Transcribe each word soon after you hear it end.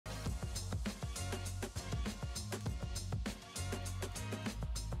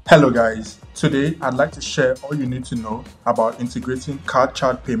Hello guys, today I'd like to share all you need to know about integrating card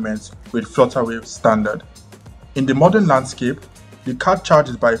charge payments with Flutterwave Standard. In the modern landscape, the card charge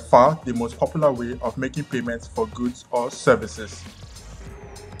is by far the most popular way of making payments for goods or services.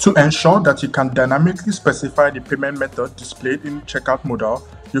 To ensure that you can dynamically specify the payment method displayed in the checkout modal,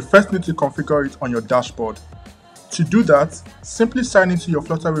 you first need to configure it on your dashboard. To do that, simply sign into your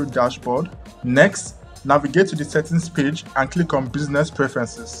Flutterwave dashboard. Next, navigate to the settings page and click on Business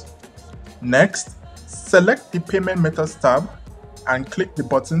Preferences. Next, select the Payment Methods tab and click the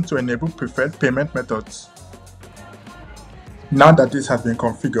button to enable preferred payment methods. Now that this has been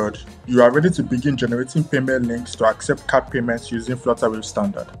configured, you are ready to begin generating payment links to accept card payments using Flutterwave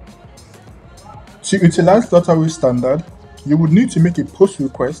Standard. To utilize Flutterwave Standard, you would need to make a post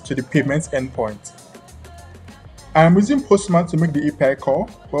request to the payments endpoint. I am using Postman to make the API call,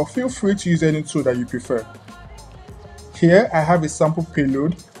 but feel free to use any tool that you prefer. Here I have a sample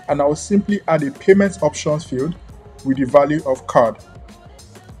payload and I will simply add a payments options field with the value of card.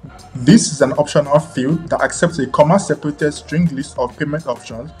 This is an optional field that accepts a comma-separated string list of payment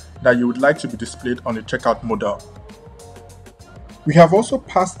options that you would like to be displayed on the checkout modal. We have also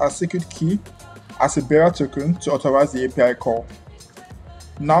passed our secret key as a bearer token to authorize the API call.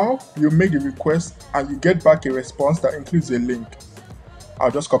 Now you make the request and you get back a response that includes a link. I'll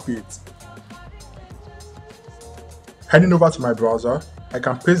just copy it. Heading over to my browser, I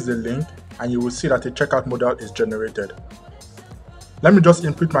can paste the link and you will see that a checkout modal is generated. Let me just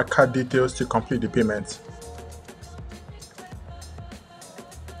input my card details to complete the payment.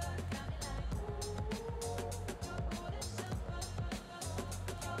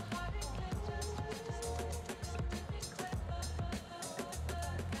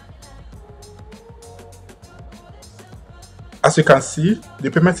 As you can see,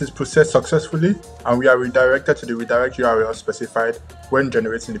 the payment is processed successfully and we are redirected to the redirect URL specified when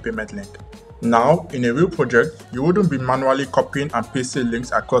generating the payment link. Now, in a real project, you wouldn't be manually copying and pasting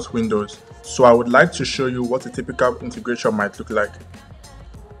links across windows, so I would like to show you what a typical integration might look like.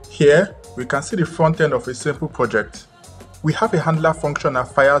 Here, we can see the front end of a simple project. We have a handler function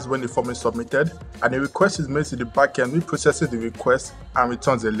that fires when the form is submitted, and a request is made to the backend which processes the request and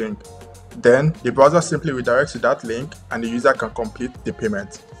returns a link. Then, the browser simply redirects to that link and the user can complete the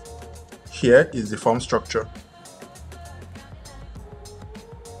payment. Here is the form structure.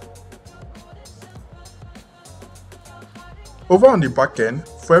 Over on the backend,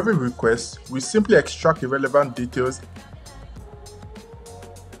 for every request, we simply extract the relevant details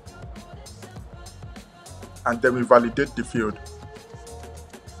and then we validate the field.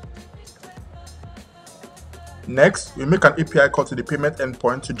 Next, we make an API call to the payment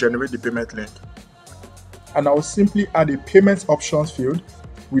endpoint to generate the payment link. And I will simply add a payments options field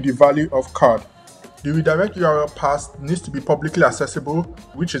with the value of card. The redirect URL path needs to be publicly accessible,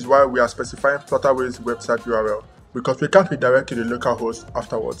 which is why we are specifying Flutterwave's website URL, because we can't redirect to the local host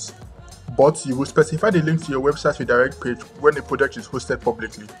afterwards. But you will specify the link to your website redirect page when the project is hosted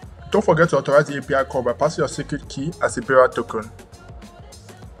publicly. Don't forget to authorize the API call by passing your secret key as a bearer token.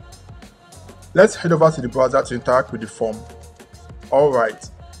 Let's head over to the browser to interact with the form. Alright,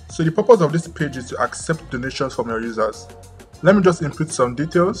 so the purpose of this page is to accept donations from your users. Let me just input some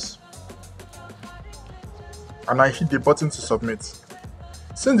details and I hit the button to submit.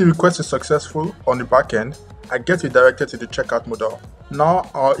 Since the request is successful on the backend, I get redirected to the checkout modal. Now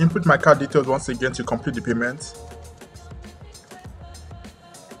I'll input my card details once again to complete the payment.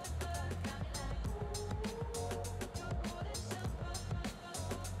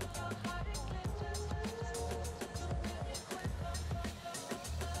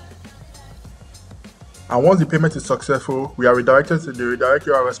 And once the payment is successful, we are redirected to the redirect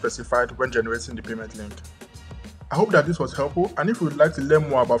URL specified when generating the payment link. I hope that this was helpful, and if you would like to learn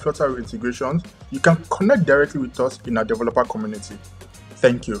more about Flutterwave integrations, you can connect directly with us in our developer community.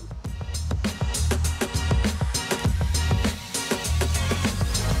 Thank you.